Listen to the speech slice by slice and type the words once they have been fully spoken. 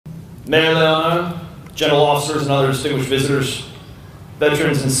Mayor Leona, general officers and other distinguished visitors,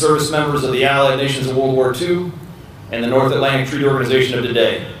 veterans and service members of the Allied nations of World War II and the North Atlantic Treaty Organization of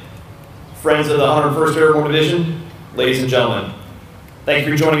today, friends of the 101st Airborne Division, ladies and gentlemen, thank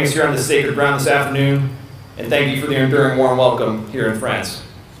you for joining us here on this sacred ground this afternoon, and thank you for the enduring warm welcome here in France.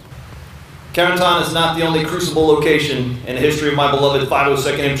 Carentan is not the only crucible location in the history of my beloved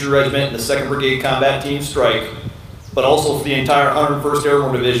 502nd Infantry Regiment and the 2nd Brigade Combat Team Strike, but also for the entire 101st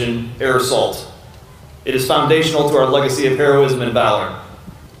Airborne Division Air Assault. It is foundational to our legacy of heroism and valor.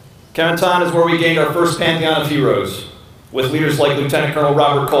 Carentan is where we gained our first pantheon of heroes, with leaders like Lieutenant Colonel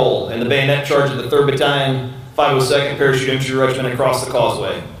Robert Cole and the bayonet charge of the 3rd Battalion, 502nd Parachute Infantry Regiment across the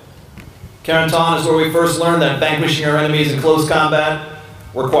causeway. Carentan is where we first learned that vanquishing our enemies in close combat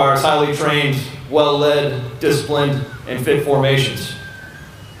requires highly trained, well-led, disciplined, and fit formations.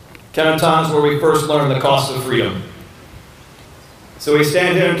 Carentan is where we first learned the cost of freedom. So we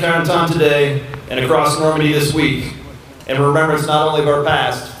stand here in Carentan today and across Normandy this week in remembrance not only of our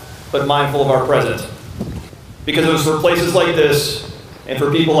past, but mindful of our present. Because it was for places like this and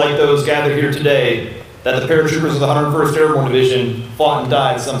for people like those gathered here today that the paratroopers of the 101st Airborne Division fought and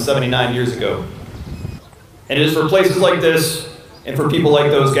died some 79 years ago. And it is for places like this and for people like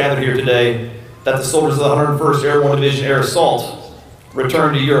those gathered here today that the soldiers of the 101st Airborne Division Air Assault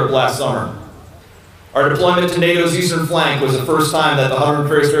returned to Europe last summer. Our deployment to NATO's eastern flank was the first time that the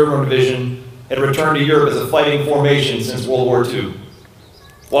 101st Airborne Division had returned to Europe as a fighting formation since World War II.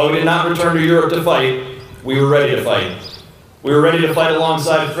 While we did not return to Europe to fight, we were ready to fight. We were ready to fight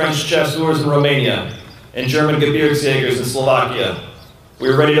alongside French chasseurs in Romania and German Gebirgsjägers in Slovakia. We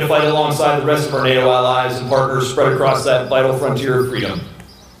were ready to fight alongside the rest of our NATO allies and partners spread across that vital frontier of freedom.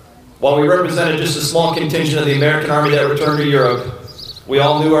 While we represented just a small contingent of the American Army that returned to Europe, we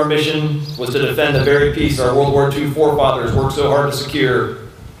all knew our mission was to defend the very peace our World War II forefathers worked so hard to secure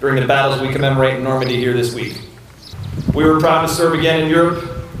during the battles we commemorate in Normandy here this week. We were proud to serve again in Europe,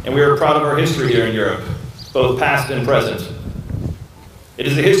 and we are proud of our history here in Europe, both past and present. It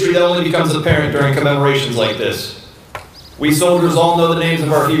is a history that only becomes apparent during commemorations like this. We soldiers all know the names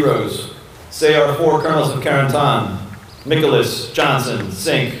of our heroes, say our 4 colonels of Carentan, Michaelis, Johnson,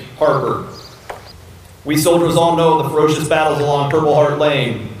 Sink, Harper. We soldiers all know the ferocious battles along Purple Heart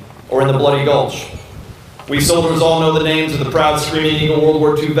Lane or in the Bloody Gulch. We soldiers all know the names of the proud Screaming Eagle World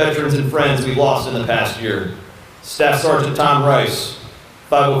War II veterans and friends we lost in the past year. Staff Sgt. Tom Rice,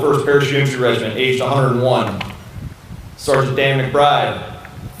 501st Parachute Infantry Regiment, aged 101. Sergeant Dan McBride,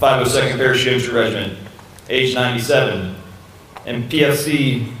 502nd Parachute Infantry Regiment, aged 97. And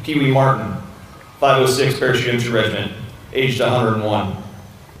PFC Pee Wee Martin, 506 Parachute Infantry Regiment, aged 101.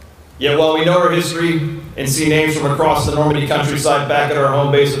 Yet while we know our history and see names from across the Normandy countryside back at our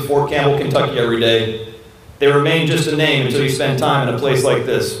home base at Fort Campbell, Kentucky every day, they remain just a name until you spend time in a place like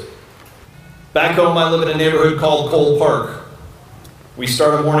this. Back home, I live in a neighborhood called Cole Park. We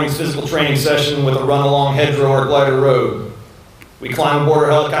start a morning's physical training session with a run along hedgerow or glider road. We climb aboard our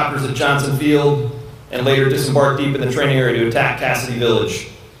helicopters at Johnson Field and later disembark deep in the training area to attack Cassidy Village.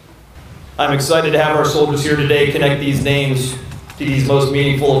 I'm excited to have our soldiers here today connect these names to these most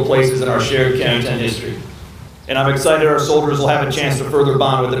meaningful of places in our shared Carentan history. And I'm excited our soldiers will have a chance to further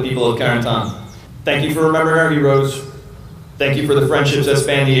bond with the people of Carentan. Thank you for remembering our heroes. Thank you for the friendships that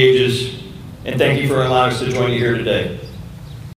span the ages. And thank you for allowing us to join you here today.